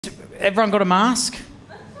everyone got a mask?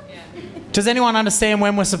 Does anyone understand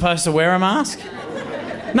when we're supposed to wear a mask?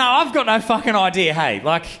 No, I've got no fucking idea, hey.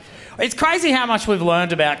 Like, it's crazy how much we've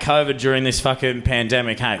learned about COVID during this fucking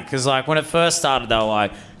pandemic, hey? Because, like, when it first started, they were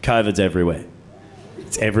like, COVID's everywhere.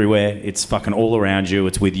 It's everywhere. It's fucking all around you.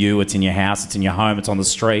 It's with you. It's in your house. It's in your home. It's on the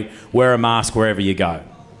street. Wear a mask wherever you go.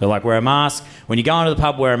 They're like, wear a mask. When you go into the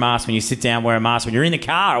pub, wear a mask. When you sit down, wear a mask. When you're in the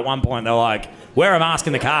car, at one point, they're like, wear a mask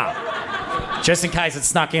in the car. Just in case it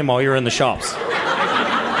snuck in while you're in the shops.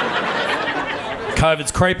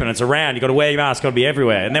 COVID's creeping, it's around, you've got to wear your mask, got to be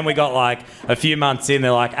everywhere. And then we got like a few months in,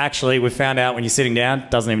 they're like, actually, we found out when you're sitting down,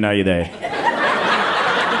 doesn't even know you're there.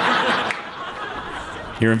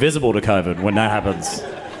 You're invisible to COVID when that happens.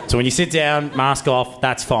 So when you sit down, mask off,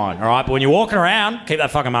 that's fine, all right? But when you're walking around, keep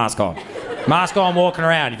that fucking mask on. Mask on, walking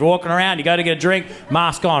around. If you're walking around, you go to get a drink,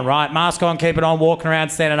 mask on, right? Mask on, keep it on, walking around,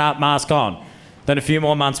 standing up, mask on. Then a few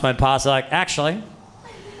more months went past, they're like, actually,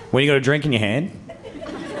 when you got a drink in your hand,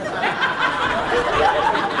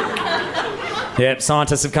 yep,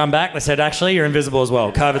 scientists have come back. They said, actually, you're invisible as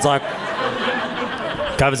well. COVID's like,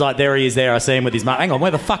 there he is there. I see him with his mask. Hang on, where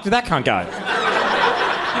the fuck did that cunt go?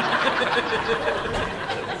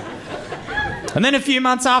 And then a few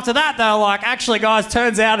months after that, they were like, actually, guys,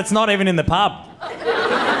 turns out it's not even in the pub.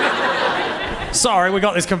 Sorry, we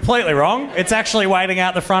got this completely wrong. It's actually waiting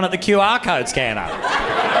out the front at the QR code scanner.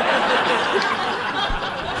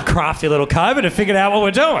 Crafty little COVID have figured out what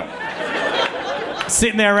we're doing.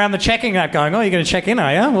 Sitting there around the checking app going, oh, you're going to check in,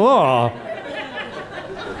 are you? Whoa.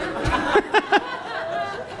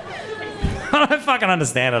 I don't fucking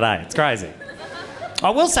understand it, eh? It's crazy.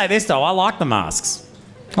 I will say this, though. I like the masks.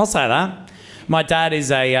 I'll say that. My dad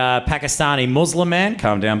is a Pakistani Muslim man.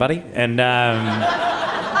 Calm down, buddy. And I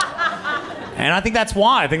think that's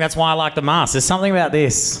why. I like the mask. There's something about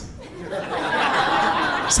this.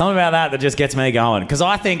 Something about that just gets me going. Because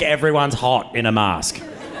I think everyone's hot in a mask.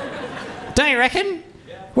 Don't you reckon?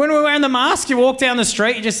 When we're wearing the mask, you walk down the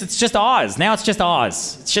street, it's just eyes. Now it's just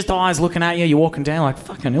eyes. It's just eyes looking at you. You're walking down like,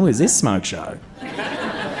 fucking who is this smoke show?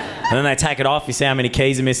 And then they take it off, you see how many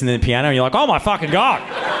keys are missing in the piano, and you're like, oh my fucking God.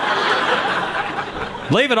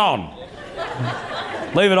 Leave it on.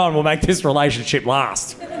 Leave it on, we'll make this relationship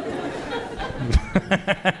last.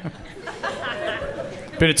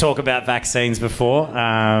 Bit of talk about vaccines before.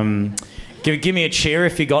 Give me a cheer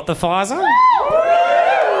if you got the Pfizer.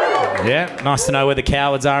 Yeah, nice to know where the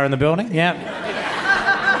cowards are in the building. Yeah.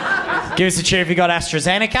 Give us a cheer if you got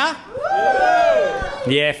AstraZeneca.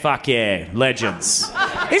 Yeah, fuck yeah. Legends.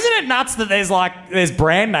 Isn't it nuts that there's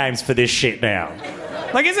brand names for this shit now?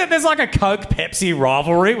 Like, there's like a Coke-Pepsi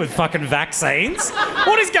rivalry with fucking vaccines?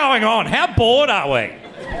 What is going on? How bored are we?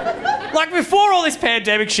 Like, before all this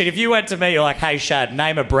pandemic shit, if you went to me, you're like, hey, Shad,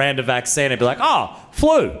 name a brand of vaccine. I'd be like, oh,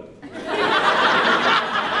 flu.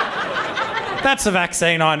 That's the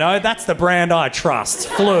vaccine I know. That's the brand I trust.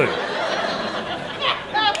 Flu.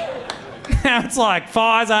 Now it's like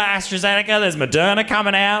Pfizer, AstraZeneca, there's Moderna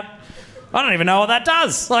coming out. I don't even know what that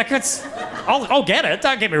does. Like, I'll get it.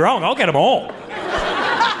 Don't get me wrong. I'll get them all.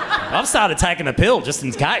 I've started taking the pill just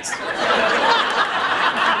in case.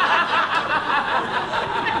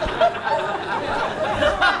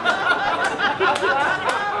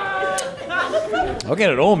 I'll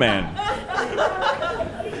get it all, man.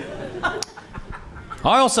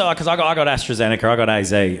 I also, because I got AstraZeneca, I got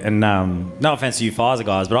AZ, and no offence to you Pfizer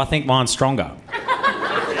guys, but I think mine's stronger.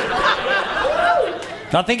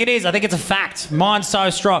 I think it is. I think it's a fact. Mine's so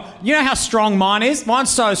strong. You know how strong mine is? Mine's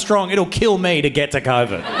so strong, it'll kill me to get to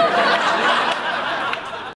COVID.